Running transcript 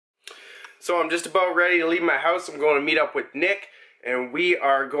So I'm just about ready to leave my house. I'm going to meet up with Nick, and we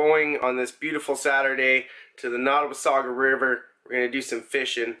are going on this beautiful Saturday to the Nottawasaga River. We're going to do some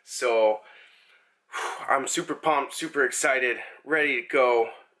fishing. So I'm super pumped, super excited, ready to go.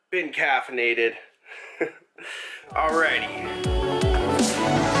 Been caffeinated. Alrighty.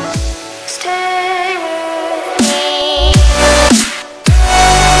 Stay with me.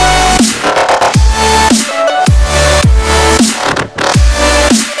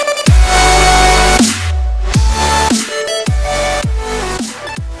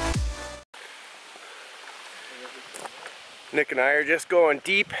 Nick and I are just going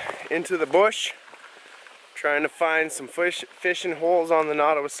deep into the bush, trying to find some fishing holes on the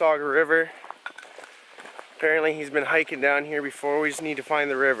Nottawasaga River. Apparently he's been hiking down here before. We just need to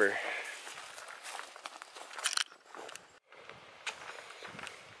find the river.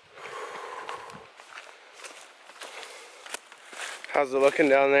 How's it looking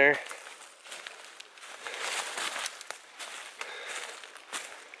down there?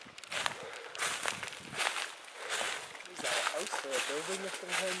 Is that a house or a building of some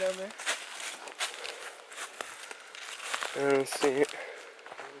kind down there? I don't see it.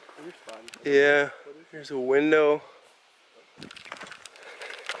 Yeah, there's a window.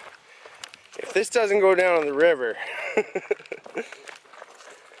 If this doesn't go down on the river,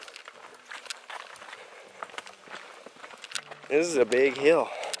 this is a big hill.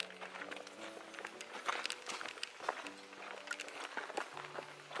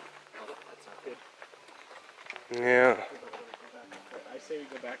 That's not good. Yeah. I say we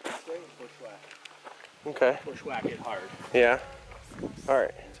go back this way and bushwhack. Okay. Bushwhack it hard. Yeah.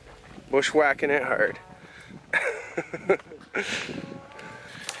 Alright. Bushwhacking it hard.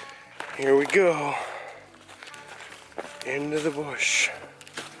 Here we go. Into the bush.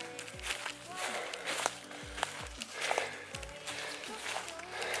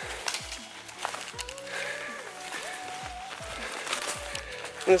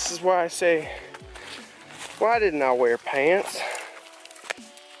 This is why I say, why didn't I wear pants?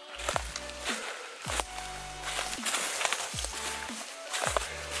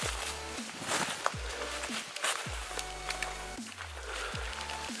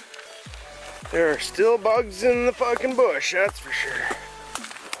 There are still bugs in the fucking bush, that's for sure.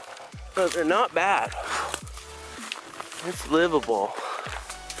 But they're not bad. It's livable.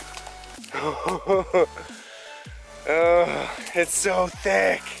 Oh, it's so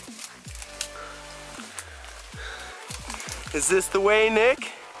thick. Is this the way,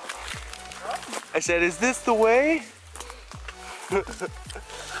 Nick? I said, is this the way?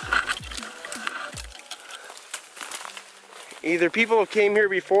 Either people came here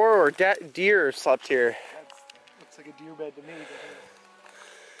before or deer slept here. Looks like a deer bed to me.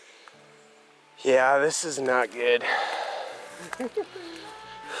 Yeah, this is not good.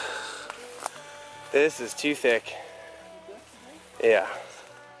 This is too thick. Yeah.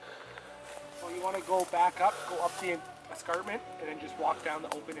 So you want to go back up, go up the escarpment, and then just walk down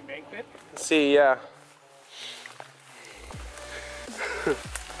the open embankment? Let's see, yeah.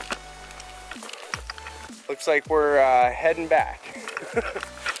 Looks like we're heading back.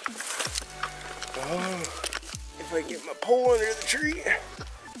 Oh, if I get my pole under the tree.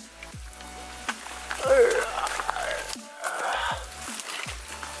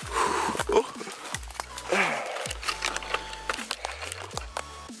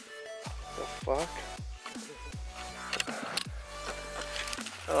 The fuck?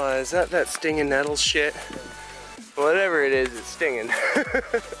 Oh, is that stinging nettles shit? Whatever it is, it's stinging.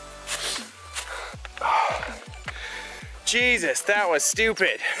 Jesus, that was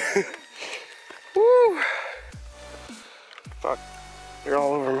stupid. Woo! Fuck, you're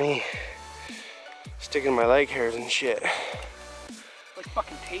all over me. Sticking my leg hairs and shit. Like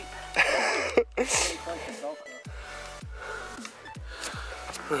fucking tape.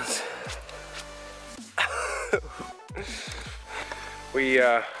 We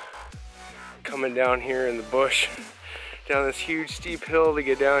coming down here in the bush, down this huge steep hill to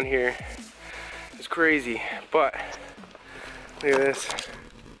get down here. It's crazy, but look at this.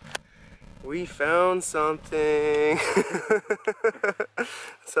 We found something.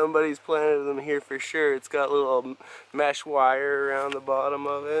 Somebody's planted them here for sure. It's got little mesh wire around the bottom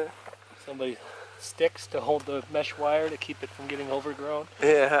of it. Somebody sticks to hold the mesh wire to keep it from getting overgrown.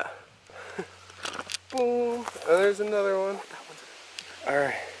 Yeah. Boom. Oh, there's another one.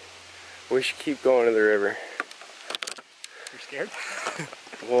 Alright. We should keep going to the river. You're scared?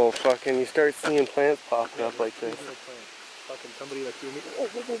 Well, fucking, you start seeing plants popping up like this. Fucking somebody like you and me. Oh,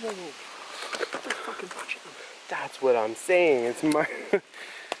 whoa, whoa, whoa, whoa. They're fucking touching them. That's what I'm saying. It's my...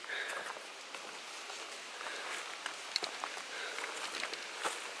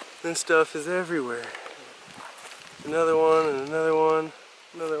 And stuff is everywhere. Another one, and another one,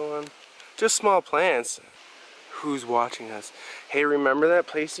 another one. Just small plants. Who's watching us? Hey, remember that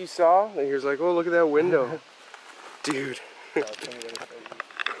place you saw? And here's like, oh, look at that window. Dude.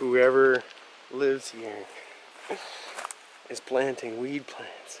 Whoever lives here is planting weed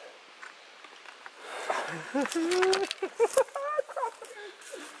plants.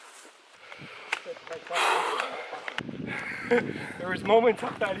 There was moments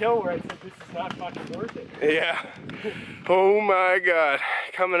up that hill where I said, this is not fucking worth it. Yeah. Oh my God.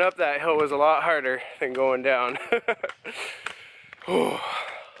 Coming up that hill was a lot harder than going down. Oh.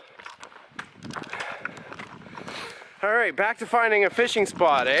 All right, back to finding a fishing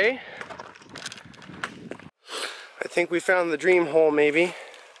spot, eh? I think we found the dream hole, maybe.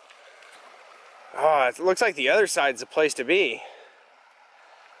 Oh, it looks like the other side's the place to be.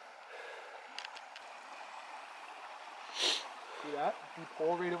 See that deep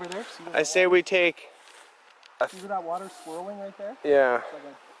hole right over there? See I say we take a... See where that water's swirling right there? Yeah. It's like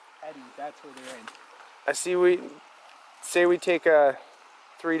an eddy. That's where they're in. I see we take a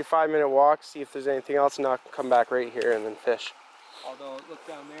 3 to 5 minute walk, see if there's anything else, and not come back right here and then fish. Although, look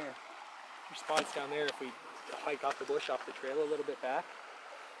down there. Your spot's down there. If we hike off the bush, off the trail a little bit back,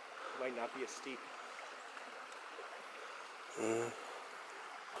 it might not be as steep.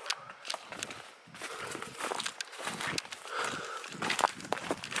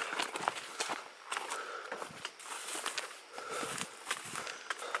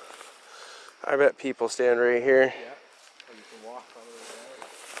 I bet people stand right here. Yeah, or you can walk all the way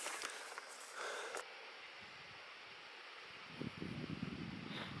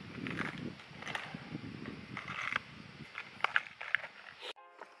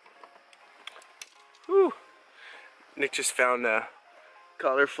down. Whew. Nick just found a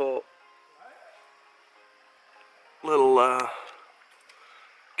colorful little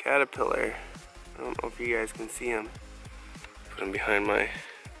caterpillar. I don't know if you guys can see him. Put him behind my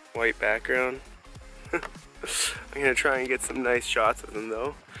white background. I'm gonna try and get some nice shots of him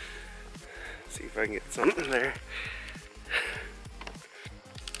though. See if I can get something there.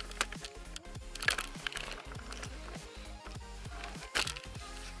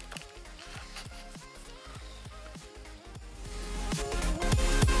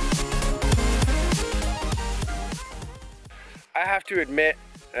 I have to admit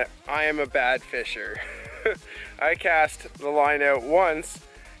that I am a bad fisher. I cast the line out once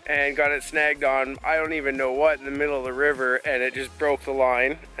and got it snagged on I don't even know what in the middle of the river, and it just broke the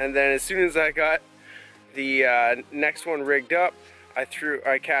line. And then as soon as I got the next one rigged up, I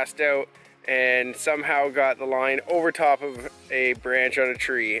cast out and somehow got the line over top of a branch on a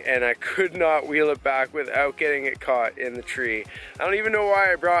tree, and I could not wheel it back without getting it caught in the tree. I don't even know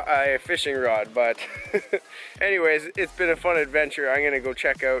why I brought a fishing rod, but anyways, it's been a fun adventure. I'm gonna go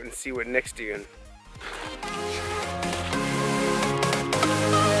check out and see what Nick's doing.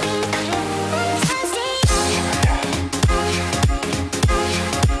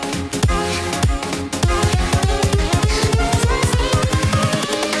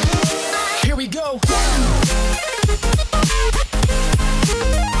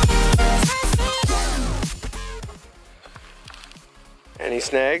 Any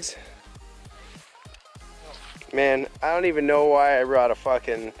snags? Man, I don't even know why I brought a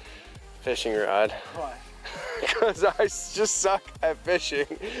fucking fishing rod. Why? Because I just suck at fishing.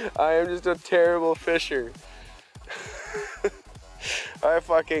 I am just a terrible fisher. I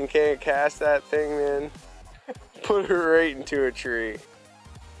fucking can't cast that thing, man. Put it right into a tree.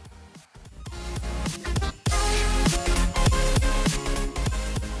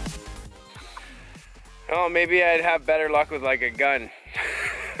 Oh, maybe I'd have better luck with like a gun.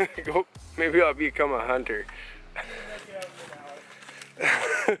 Maybe I'll become a hunter.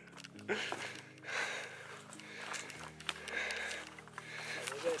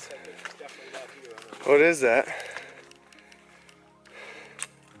 What is that?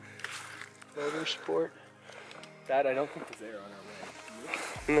 Motor sport. That I don't think is there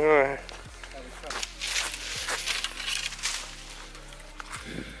on our way.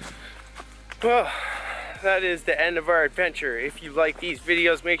 No. Well, that is the end of our adventure. If you like these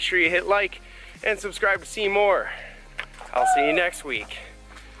videos, make sure you hit like and subscribe to see more. I'll see you next week.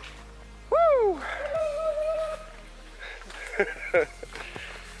 Woo!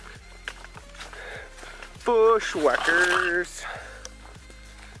 Bushwhackers.